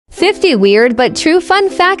50 weird but true fun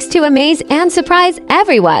facts to amaze and surprise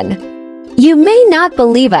everyone. You may not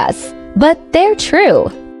believe us, but they're true.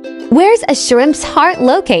 Where's a shrimp's heart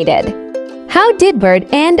located? How did Bert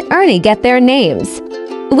and Ernie get their names?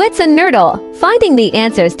 What's a nurdle? Finding the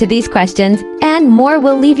answers to these questions and more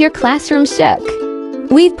will leave your classroom shook.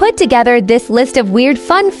 We've put together this list of weird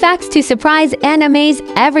fun facts to surprise and amaze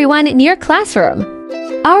everyone in your classroom.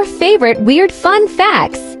 Our favorite weird fun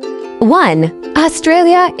facts. 1.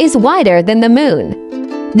 Australia is wider than the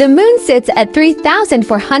moon. The moon sits at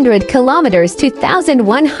 3,400 kilometers,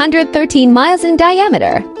 2,113 miles in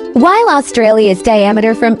diameter, while Australia's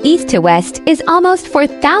diameter from east to west is almost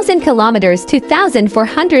 4,000 kilometers,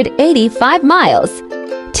 2,485 miles.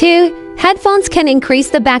 2. Headphones can increase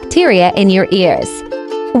the bacteria in your ears.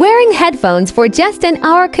 Wearing headphones for just an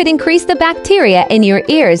hour could increase the bacteria in your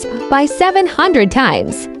ears by 700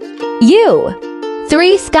 times.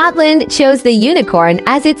 3. Scotland chose the unicorn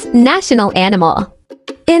as its national animal.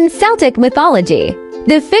 In Celtic mythology,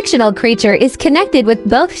 the fictional creature is connected with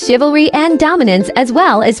both chivalry and dominance as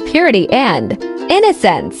well as purity and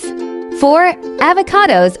innocence. 4.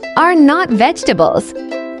 Avocados are not vegetables.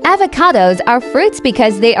 Avocados are fruits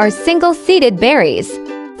because they are single-seeded berries.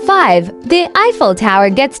 5. The Eiffel Tower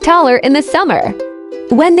gets taller in the summer.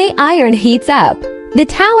 When the iron heats up, the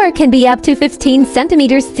tower can be up to 15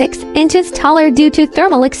 centimeters 6 inches taller due to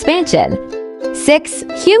thermal expansion. 6.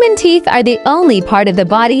 Human teeth are the only part of the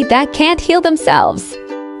body that can't heal themselves.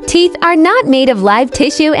 Teeth are not made of live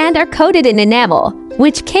tissue and are coated in enamel,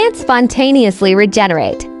 which can't spontaneously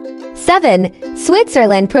regenerate. 7.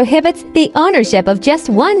 Switzerland prohibits the ownership of just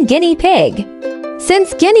one guinea pig.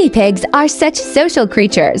 Since guinea pigs are such social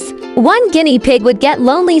creatures, one guinea pig would get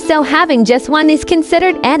lonely, so having just one is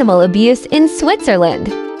considered animal abuse in Switzerland.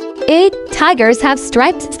 8. Tigers have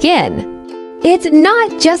striped skin. It's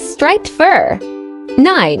not just striped fur.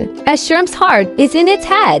 9. A shrimp's heart is in its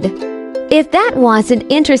head. If that wasn't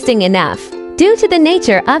interesting enough, due to the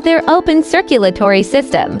nature of their open circulatory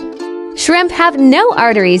system, shrimp have no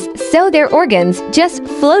arteries, so their organs just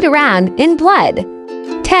float around in blood.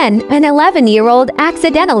 10. An 11-year-old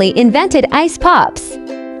accidentally invented ice pops.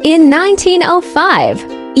 In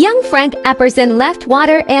 1905, young Frank Epperson left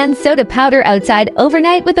water and soda powder outside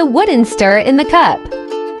overnight with a wooden stir in the cup.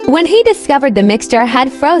 When he discovered the mixture had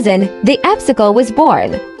frozen, the Epsicle was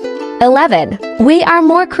born. 11. We are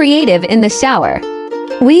more creative in the shower.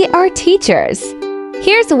 We are teachers.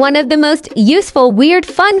 Here's one of the most useful weird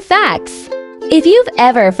fun facts. If you've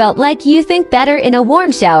ever felt like you think better in a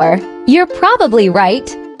warm shower, you're probably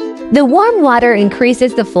right. The warm water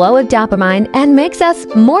increases the flow of dopamine and makes us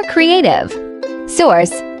more creative.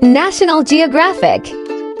 Source: National Geographic.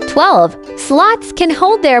 12. Sloths can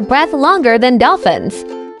hold their breath longer than dolphins.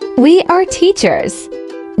 We are teachers.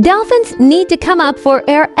 Dolphins need to come up for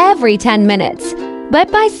air every 10 minutes, but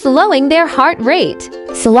by slowing their heart rate,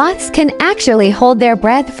 sloths can actually hold their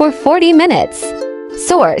breath for 40 minutes.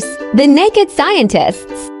 Source: The Naked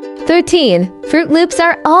Scientists. 13. Fruit Loops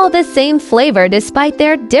are all the same flavor despite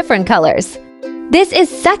their different colors. This is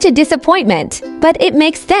such a disappointment, but it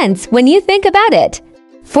makes sense when you think about it.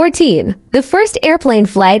 14. The first airplane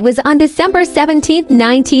flight was on December 17,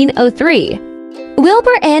 1903.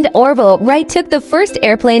 Wilbur and Orville Wright took the first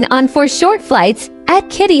airplane on for short flights at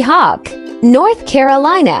Kitty Hawk, North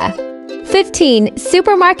Carolina. 15.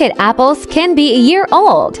 Supermarket apples can be a year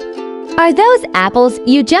old. Are those apples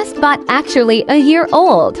you just bought actually a year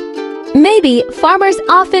old? Maybe farmers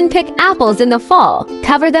often pick apples in the fall,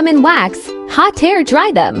 cover them in wax, hot air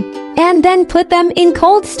dry them, and then put them in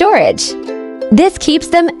cold storage. This keeps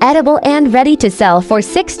them edible and ready to sell for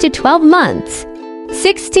 6 to 12 months.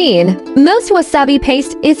 16. Most wasabi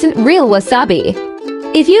paste isn't real wasabi.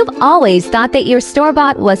 If you've always thought that your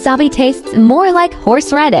store-bought wasabi tastes more like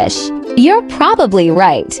horseradish, you're probably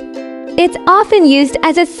right. It's often used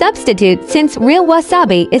as a substitute since real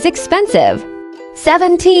wasabi is expensive.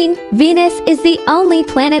 17. Venus is the only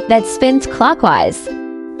planet that spins clockwise.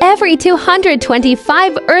 Every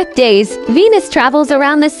 225 Earth days, Venus travels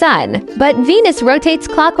around the Sun, but Venus rotates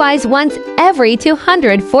clockwise once every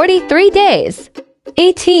 243 days.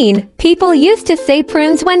 18. People used to say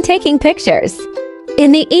prunes when taking pictures.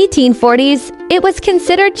 In the 1840s, it was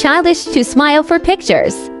considered childish to smile for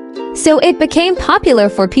pictures. So it became popular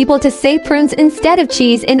for people to say prunes instead of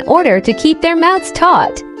cheese in order to keep their mouths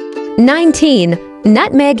taut. 19.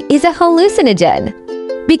 Nutmeg is a hallucinogen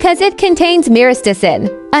because it contains myristicin,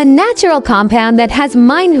 a natural compound that has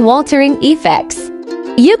mind-altering effects.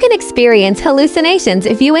 You can experience hallucinations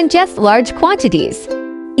if you ingest large quantities.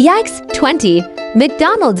 Yikes. 20.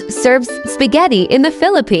 McDonald's serves spaghetti in the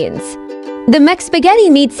Philippines. The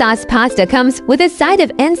McSpaghetti meat sauce pasta comes with a side of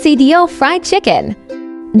NCDO fried chicken.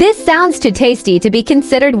 This sounds too tasty to be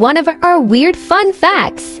considered one of our weird fun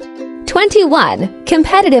facts. 21.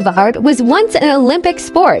 Competitive art was once an Olympic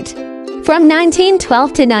sport. From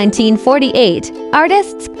 1912 to 1948,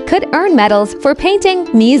 artists could earn medals for painting,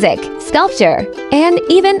 music, sculpture, and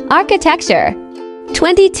even architecture.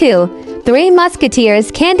 22. Three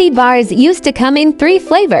Musketeers candy bars used to come in 3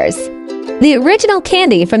 flavors. The original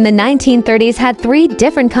candy from the 1930s had 3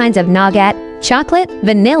 different kinds of nougat, chocolate,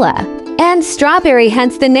 vanilla, and strawberry,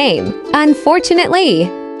 hence the name. Unfortunately,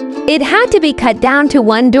 it had to be cut down to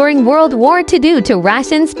 1 during World War II due to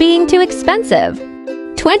rations being too expensive.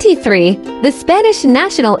 23. The Spanish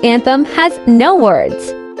national anthem has no words.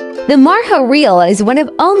 The Marha Real is one of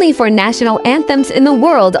only 4 national anthems in the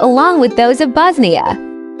world, along with those of Bosnia,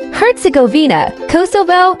 Herzegovina,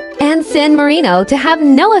 Kosovo, and San Marino, to have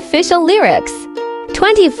no official lyrics.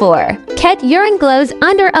 24. Cat urine glows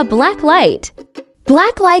under a black light.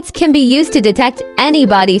 Black lights can be used to detect any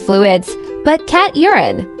body fluids, but cat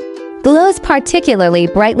urine glows particularly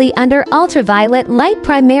brightly under ultraviolet light,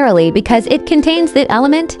 primarily because it contains the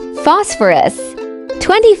element phosphorus.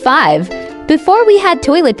 25. Before we had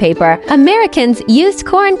toilet paper, Americans used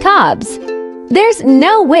corn cobs. There's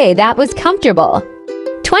no way that was comfortable.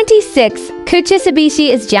 26. Kuchisabishi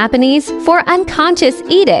is Japanese for unconscious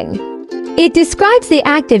eating. It describes the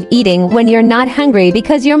act of eating when you're not hungry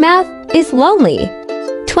because your mouth is lonely.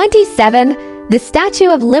 27. The Statue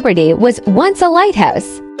of Liberty was once a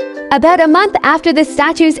lighthouse. About a month after the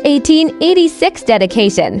statue's 1886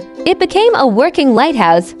 dedication, it became a working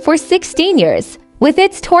lighthouse for 16 years, with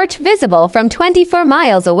its torch visible from 24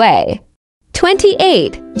 miles away.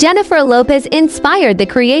 28. Jennifer Lopez inspired the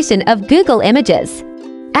creation of Google Images.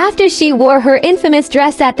 After she wore her infamous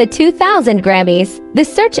dress at the 2000 Grammys, the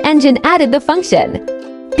search engine added the function,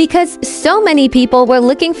 because so many people were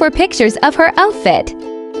looking for pictures of her outfit.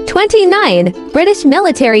 29. British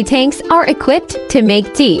military tanks are equipped to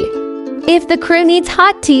make tea. If the crew needs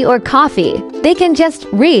hot tea or coffee, they can just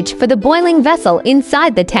reach for the boiling vessel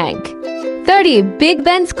inside the tank. 30. Big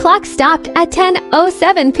Ben's clock stopped at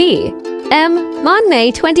 10:07 p.m. on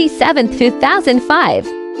May 27, 2005.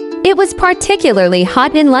 It was particularly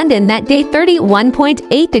hot in London that day,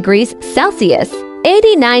 31.8 degrees Celsius,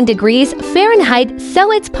 89 degrees Fahrenheit,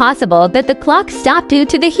 so it's possible that the clock stopped due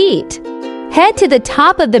to the heat. Head to the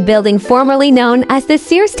top of the building formerly known as the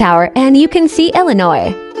Sears Tower and you can see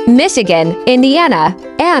Illinois, Michigan, Indiana,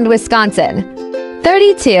 and Wisconsin.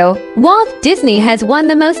 32. Walt Disney has won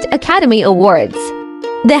the most Academy Awards.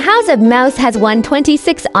 The House of Mouse has won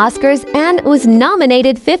 26 Oscars and was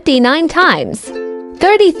nominated 59 times.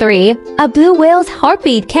 33. A blue whale's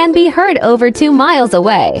heartbeat can be heard over 2 miles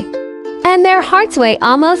away, and their hearts weigh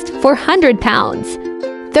almost 400 pounds.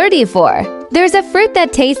 34. There's a fruit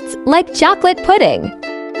that tastes like chocolate pudding.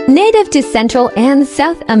 Native to Central and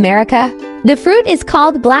South America, the fruit is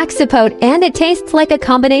called black sapote and it tastes like a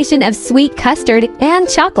combination of sweet custard and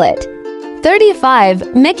chocolate.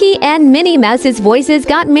 35. Mickey and Minnie Mouse's voices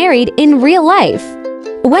got married in real life.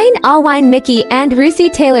 Wayne Allwine Mickey and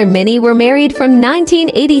Russi Taylor Minnie were married from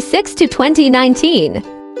 1986 to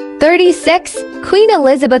 2019. 36. Queen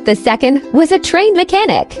Elizabeth II was a trained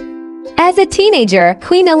mechanic. As a teenager,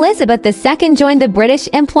 Queen Elizabeth II joined the British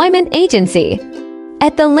Employment Agency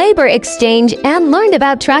at the Labour Exchange and learned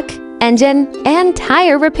about truck, engine, and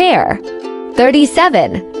tire repair.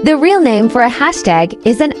 37. The real name for a hashtag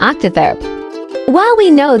is an octotherp. While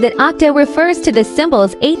we know that octa refers to the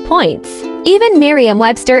symbol's 8 points, even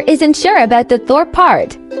Merriam-Webster isn't sure about the Thorpe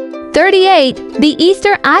part. 38. The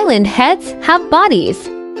Easter Island heads have bodies.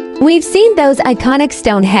 We've seen those iconic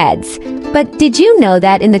stone heads, but did you know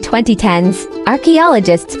that in the 2010s,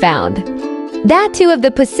 archaeologists found that 2 of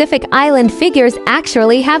the Pacific Island figures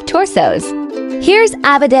actually have torsos? Here's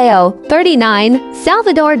Abadeo, 39.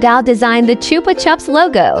 Salvador Dali designed the Chupa Chups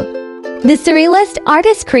logo. The surrealist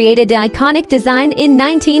artist created the iconic design in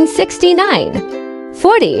 1969.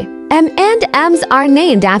 40. M&M's are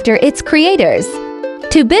named after its creators.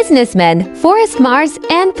 2 businessmen, Forrest Mars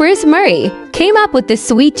and Bruce Murray, came up with the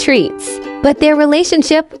sweet treats, but their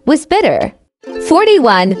relationship was bitter.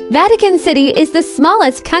 41. Vatican City is the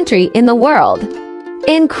smallest country in the world.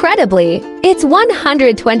 Incredibly, it's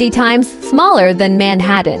 120 times smaller than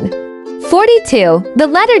Manhattan. 42. The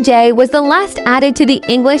letter J was the last added to the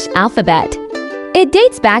English alphabet. It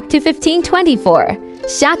dates back to 1524.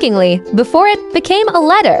 Shockingly, before it became a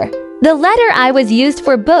letter, the letter I was used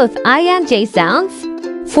for both I and J sounds.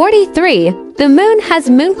 43. The moon has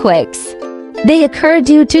moonquakes. They occur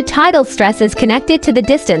due to tidal stresses connected to the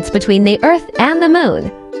distance between the Earth and the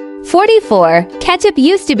moon. 44. Ketchup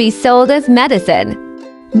used to be sold as medicine.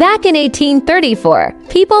 Back in 1834,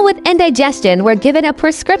 people with indigestion were given a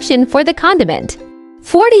prescription for the condiment.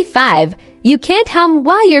 45. You can't hum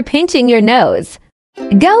while you're pinching your nose.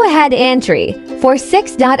 Go ahead entry. For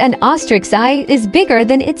 6. An ostrich's eye is bigger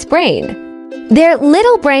than its brain. Their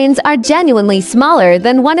little brains are genuinely smaller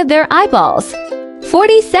than one of their eyeballs.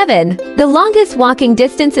 47. The longest walking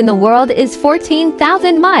distance in the world is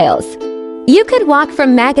 14,000 miles. You could walk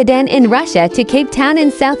from Magadan in Russia to Cape Town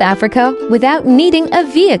in South Africa without needing a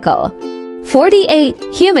vehicle. 48.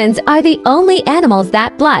 Humans are the only animals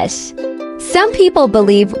that blush. Some people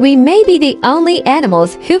believe we may be the only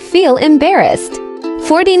animals who feel embarrassed.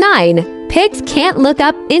 49. Pigs can't look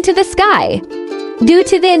up into the sky. Due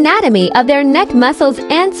to the anatomy of their neck muscles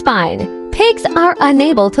and spine, pigs are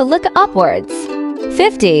unable to look upwards.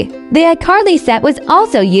 50. The iCarly set was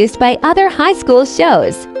also used by other high school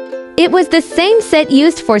shows. It was the same set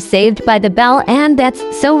used for Saved by the Bell and That's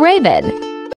So Raven.